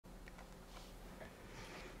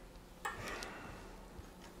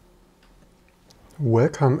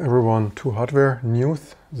Welcome everyone to hardware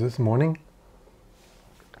news this morning.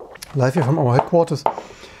 Live here from our headquarters.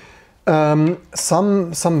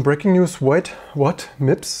 Some breaking news. Wait, what?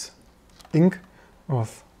 MIPS Inc.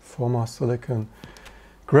 of former Silicon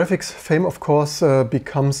graphics fame, of course,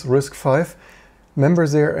 becomes RISCV member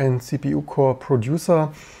there and CPU core producer.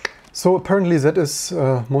 So apparently that is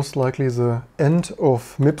most likely the end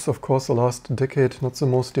of MIPS, of course, the last decade, not the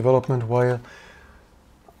most development, while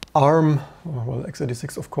ARM, well,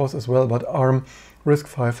 x86 of course as well, but ARM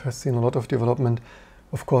RISC-V has seen a lot of development.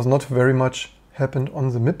 Of course, not very much happened on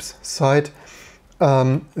the MIPS side.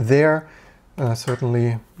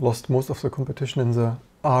 Certainly lost most of the competition in the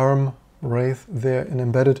ARM race there in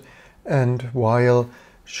embedded. And while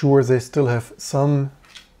sure they still have some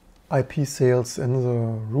IP sales in the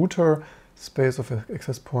router space of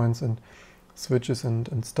access points and switches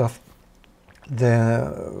and stuff,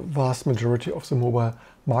 the vast majority of the mobile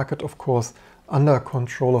market, of course, under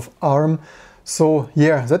control of ARM. So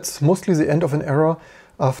yeah, that's mostly the end of an era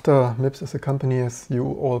after MIPS as a company, as you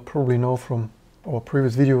all probably know from our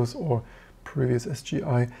previous videos or previous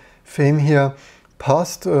SGI fame here,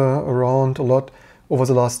 passed around a lot over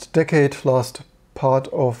the last decade, last part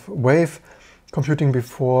of Wave computing.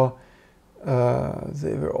 Before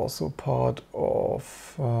they were also part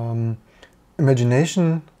of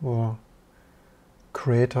Imagination, or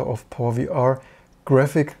creator of PowerVR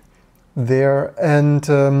graphic there. And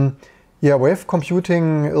yeah, Wave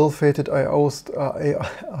Computing, ill-fated AI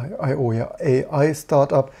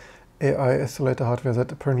startup, AI accelerator hardware that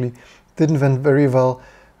apparently didn't went very well,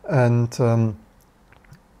 and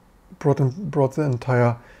brought the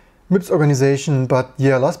entire MIPS organization. But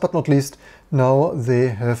yeah, last but not least, now they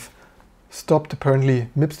have stopped apparently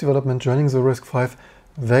MIPS development, joining the RISC-V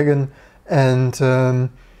wagon. And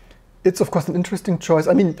it's of course an interesting choice.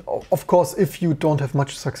 I mean, of course, if you don't have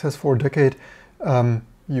much success for a decade,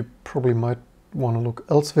 you probably might want to look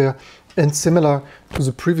elsewhere. And similar to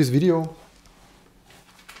the previous video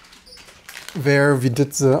where we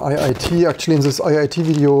did the IIT, actually in this IIT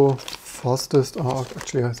video, fastest,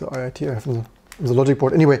 actually the IIT I have in the logic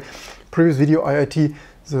board. Anyway, previous video IIT,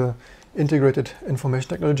 the integrated information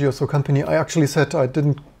technology or so company, I actually said I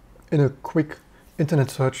didn't, in a quick internet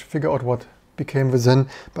search, figure out what became with Zen,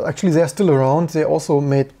 but actually they are still around. They also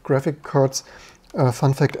made graphic cards,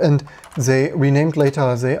 fun fact, and they renamed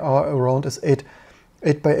later. They are around as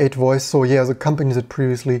 8x8 voice. So yeah, the company that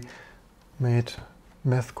previously made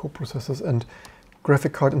math coprocessors and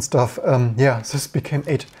graphic card and stuff, yeah, this became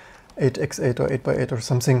 8x8 or 8x8 or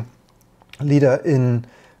something, leader in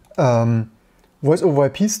voice over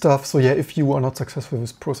IP stuff. So yeah, if you are not successful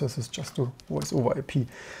with processors, just do voice over IP.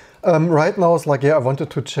 Right now it's like, yeah, I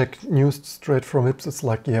wanted to check news straight from MIPS. It's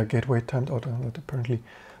like, yeah, Gateway timed out, and that apparently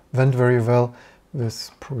went very well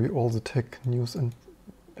with probably all the tech news and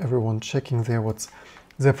everyone checking there what's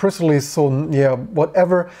their press release. So yeah,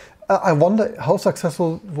 whatever. I wonder how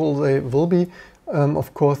successful they will be.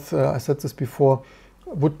 Of course, I said this before,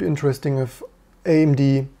 would be interesting if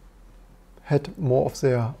AMD had more of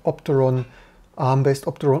their Opteron, ARM-based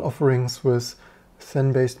Opteron offerings with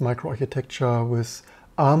Zen-based microarchitecture, with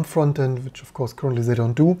ARM frontend, which of course currently they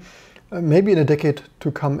don't do. Maybe in a decade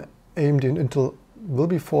to come, AMD and Intel will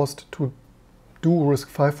be forced to do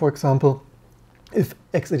RISC-V, for example, if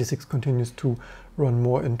x86 continues to run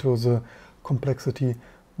more into the complexity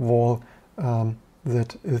wall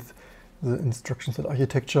that is the instruction set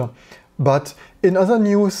architecture. But in other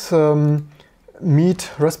news,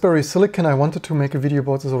 meet RaspPi Silicon. I wanted to make a video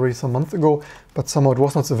about this already some months ago, but somehow it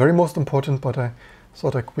was not the very most important, but I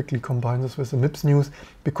thought I quickly combine this with the MIPS news,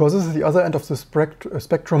 because this is the other end of the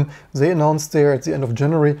spectrum. They announced there at the end of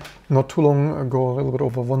January, not too long ago, a little bit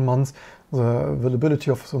over 1 month, the availability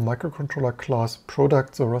of the microcontroller class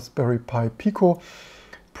product, the RaspPi Pico,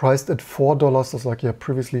 priced at $4. That's like, yeah,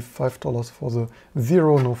 previously $5 for the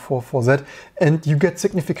Zero, no 4 for that. And you get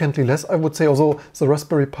significantly less, I would say, although the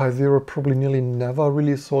RaspBerry Pi Zero probably nearly never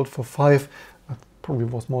really sold for 5. Probably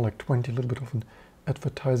was more like 20, a little bit of an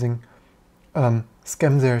advertising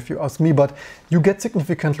scam there, if you ask me. But you get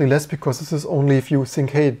significantly less, because this is only if you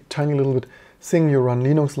think, hey, tiny little bit thing, you run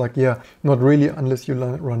Linux. Like, yeah, not really, unless you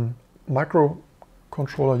run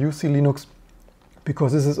microcontroller UC Linux,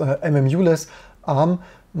 because this is a MMU-less ARM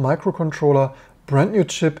microcontroller, brand new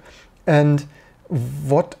chip. And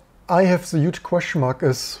what I have the huge question mark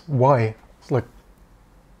is why. It's like,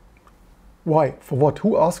 why? For what?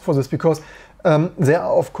 Who asked for this? Because there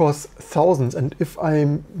are of course thousands, and if I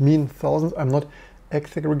mean thousands, I'm not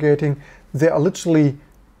aggregating. There are literally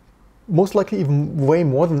most likely even way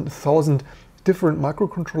more than 1,000 different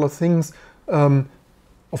microcontroller things.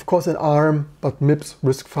 Of course in ARM, but MIPS,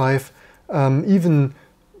 RISC-V, Even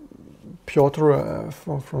Piotr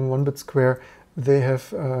from 1-Bit Square, they have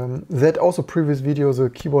that also previous video, the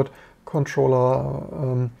keyboard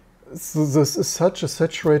controller. So this is such a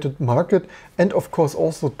saturated market, and of course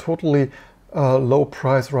also totally low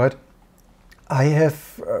price, right? I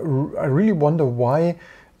really wonder why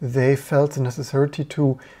they felt the necessity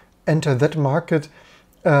to enter that market,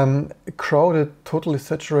 crowded, totally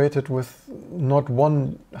saturated with not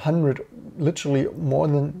 100, literally more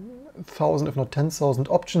than 1,000, if not 10,000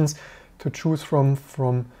 options to choose from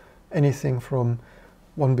anything from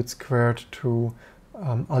 1-Bit Squared to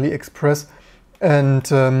AliExpress.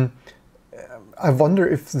 And I wonder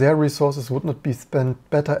if their resources would not be spent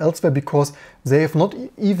better elsewhere, because they have not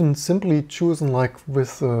even simply chosen, like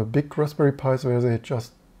with big Raspberry Pis where they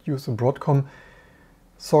just use the Broadcom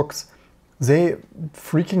socks. They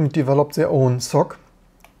freaking developed their own sock,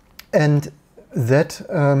 and that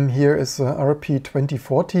here is RP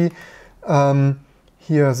 2040.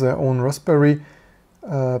 Here's their own Raspberry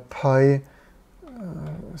Pi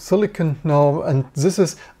Silicon now, and this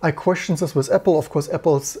is, I question this with Apple. Of course,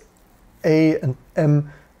 Apple's A and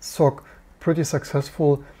M sock pretty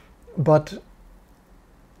successful, but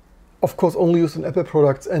of course only used in Apple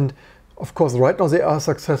products, and of course right now they are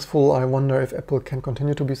successful. I wonder if Apple can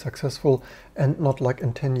continue to be successful and not, like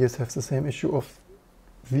in 10 years, have the same issue of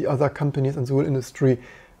the other companies in the whole industry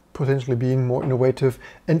potentially being more innovative.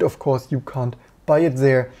 And of course you can't buy it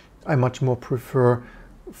there. I much more prefer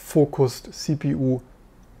focused CPU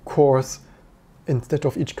cores instead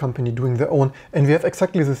of each company doing their own. And we have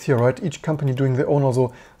exactly this here, right? Each company doing their own,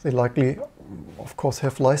 although they likely, of course,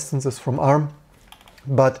 have licenses from ARM.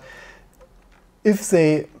 But if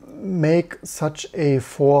they make such a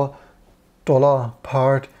 $4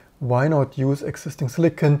 part, why not use existing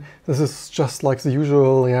silicon? This is just like the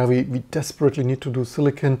usual, yeah, we desperately need to do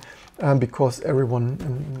silicon because everyone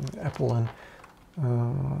in Apple and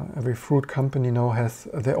every fruit company now has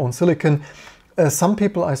their own silicon. Some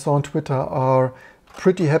people I saw on Twitter are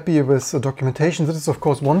pretty happy with the documentation. This is of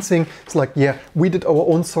course one thing. It's like, yeah, we did our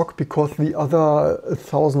own sock because the other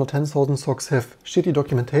 1,000 or 10,000 socks have shitty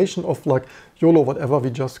documentation of like YOLO, whatever, we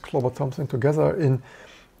just clobbered something together in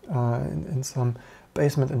some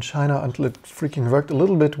basement in China until it freaking worked a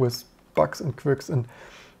little bit with bugs and quirks and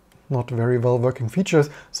not very well working features.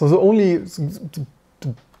 So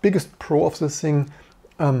the biggest pro of this thing,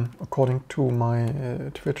 according to my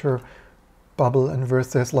Twitter bubble and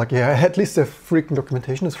verse, there's like, yeah, at least the freaking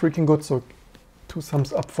documentation is freaking good, so 2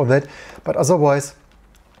 thumbs up for that. But otherwise,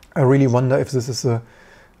 I really wonder if this is a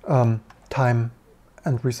time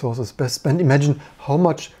and resources best spent. Imagine how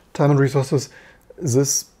much time and resources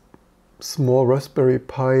this small Raspberry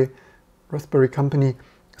Pi Raspberry company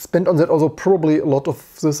spent on that. Also, probably a lot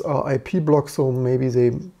of this are IP blocks, so maybe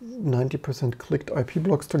they 90% clicked IP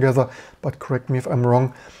blocks together, but correct me if I'm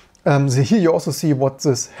wrong. So here you also see what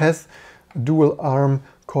this has. Dual ARM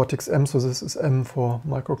Cortex-M, so this is M for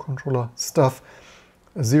microcontroller stuff.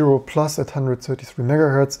 0+ at 133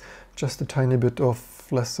 megahertz, just a tiny bit of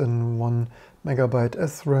less than 1 megabyte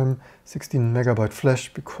SRAM, 16 megabyte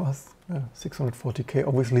flash, because 640K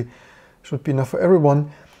obviously should be enough for everyone.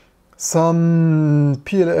 Some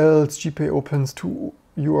PLLs, GPIO pins, 2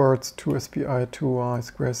 UARTs, 2 SPI, 2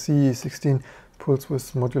 I2C, 16 pulse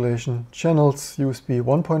width modulation channels, USB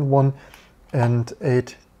 1.1, and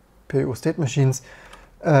 8 PIO state machines.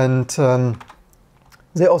 And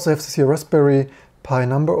they also have this here Raspberry Pi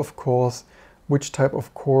number, of course, which type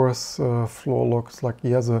of cores, floor logs, like,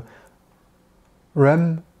 yeah, the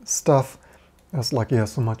RAM stuff. There's like, yeah,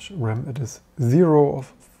 so much RAM, it is 0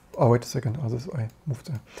 of, oh wait a second, this I moved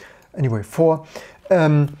there. Anyway, 4.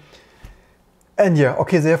 And yeah,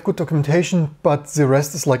 okay, they have good documentation, but the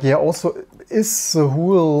rest is like, yeah, also, is the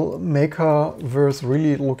whole makerverse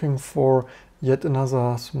really looking for yet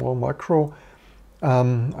another small micro?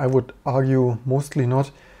 I would argue mostly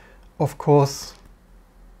not. Of course,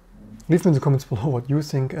 leave me in the comments below what you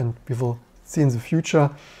think, and we will see in the future.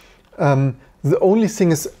 The only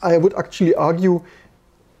thing is, I would actually argue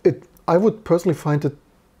I would personally find it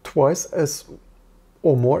twice as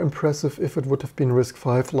or more impressive if it would have been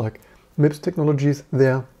RISC-V, like MIPS technologies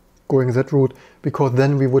there, going that route, because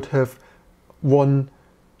then we would have one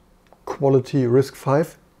quality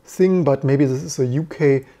RISC-V thing, but maybe this is a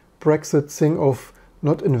UK Brexit thing of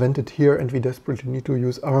not invented here and we desperately need to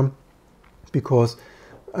use ARM, because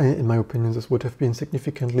in my opinion this would have been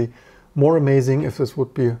significantly more amazing if this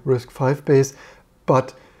would be RISC-V based.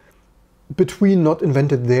 But between not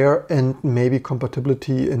invented there and maybe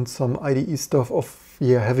compatibility in some IDE stuff of,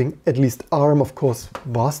 yeah, having at least ARM, of course,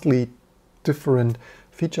 vastly different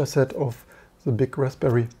feature set of the big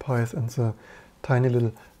Raspberry Pis and the tiny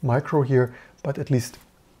little micro here, but at least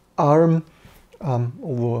ARM,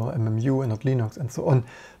 although MMU and not Linux and so on.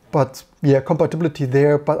 But yeah, compatibility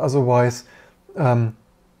there, but otherwise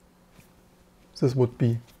this would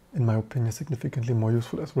be, in my opinion, significantly more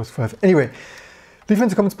useful as RISC-V. Anyway, leave in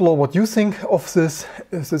the comments below what you think of this.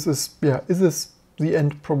 Is this the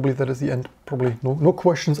end? Probably that is the end. Probably no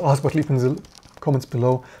questions asked, but leave in the comments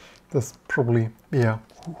below. That's probably, yeah,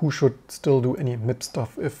 who should still do any MIPS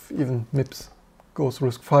stuff if even MIPS goes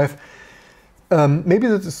RISC-V. Maybe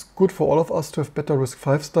that is good for all of us to have better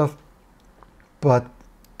RISC-V stuff, but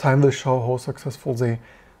time will show how successful they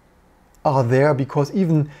are there, because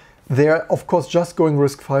even there, of course, just going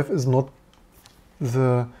RISC-V is not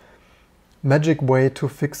the magic way to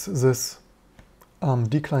fix this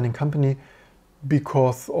declining company,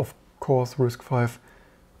 because of course RISC-V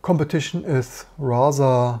competition is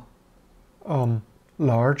rather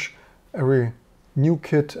large. Every new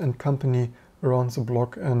kit and company around the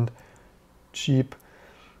block and cheap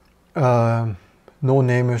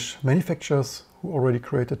no-name-ish manufacturers who already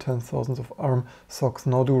created 10,000s of ARM socks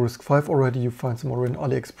now do RISC-V already. You find them already on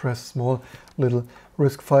AliExpress, small little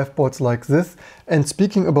RISC-V boards like this. And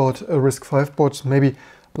speaking about RISC-V boards, maybe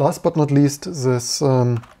last but not least, this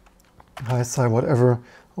RiSCV whatever,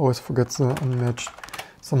 always forget the unmatched,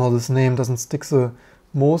 somehow this name doesn't stick the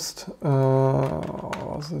most,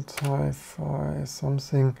 was it Hi-Fi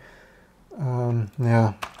something,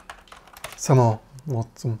 yeah, somehow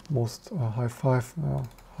not the most Hi-Fi,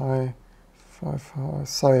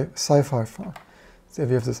 Sci-Fi. There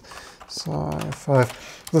we have this Sci-Fi.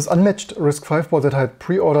 This unmatched RISC-V board that I had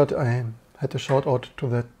pre-ordered, I had a shout out to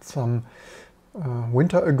that some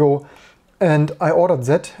winter ago, and I ordered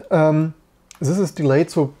that. This is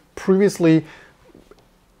delayed, so previously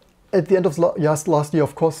at the end of last year,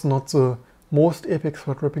 of course, not the most epic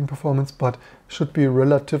thread ripping performance, but should be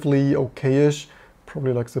relatively okay-ish,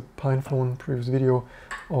 probably like the PinePhone previous video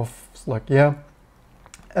of like, yeah.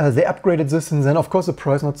 They upgraded this, and then of course the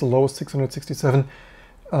price not the lowest, 667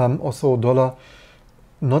 or so dollar,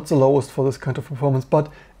 not the lowest for this kind of performance, but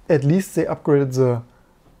at least they upgraded the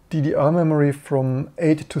DDR memory from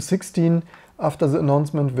 8 to 16 after the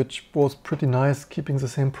announcement, which was pretty nice, keeping the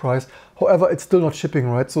same price. However, it's still not shipping,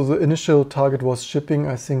 right? So the initial target was shipping,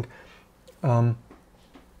 I think, 1st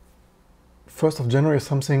of January or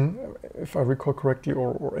something, if I recall correctly,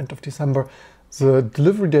 or end of December. The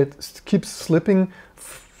delivery date keeps slipping.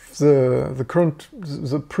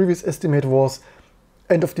 The previous estimate was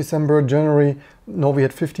end of December, January. Now we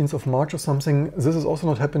had 15th of March or something. This is also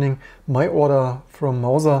not happening. My order from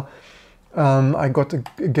Mauser, I got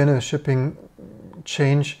again a shipping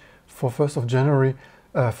change for 1st of January,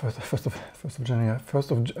 1st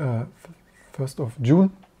of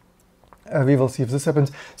June. We will see if this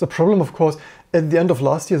happens. The problem, of course, at the end of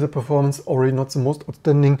last year, the performance already not the most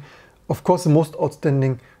outstanding. Of course, the most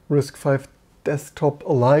outstanding RISC-V desktop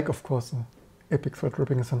alike. Of course, epic thread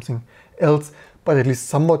ripping is something else, but at least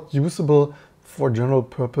somewhat usable for general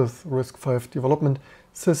purpose RISC-V development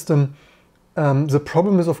system. The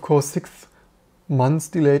problem is, of course, 6 months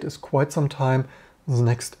delayed is quite some time. The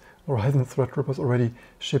next Ryzen Threadripper is already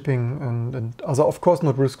shipping, and other, of course,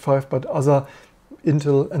 not RISC-V, but other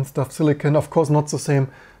Intel and stuff, Silicon, of course, not the same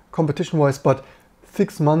competition-wise, but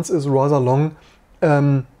 6 months is rather long.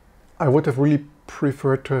 I would have really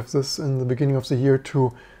preferred to have this in the beginning of the year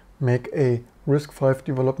to make a RISC-V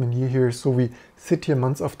development year here, so we sit here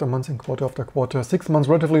months after months and quarter after quarter. 6 months,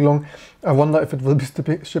 relatively long. I wonder if it will be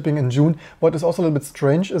shipping in June. What is also a little bit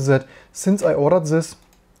strange is that since I ordered this,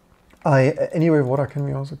 anyway, what can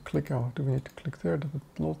we also click out? Do we need to click there? Does it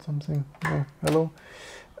load something? No, hello.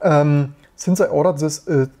 Since I ordered this,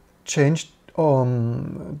 it changed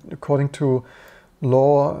according to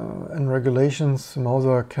law and regulations.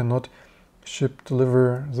 Mauser cannot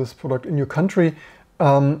deliver this product in your country.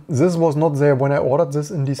 This was not there when I ordered this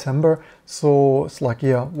in December, so it's like,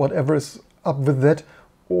 yeah, whatever is up with that,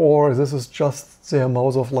 or this is just their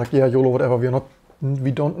mouse of like, yeah, YOLO, whatever.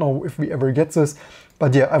 We don't know if we ever get this,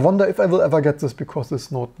 but yeah, I wonder if I will ever get this, because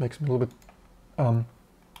this note makes me a little bit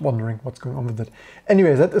wondering what's going on with it.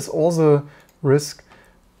 Anyway, that is all the RISC,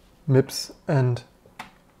 MIPS, and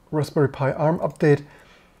Raspberry Pi ARM update.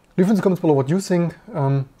 Leave in the comments below what you think.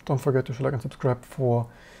 Don't forget to like and subscribe for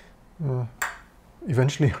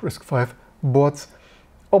eventually RISC-V boards,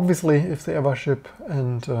 obviously, if they ever ship,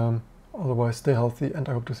 and otherwise stay healthy, and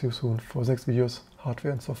I hope to see you soon for the next videos,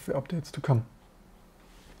 hardware and software updates to come.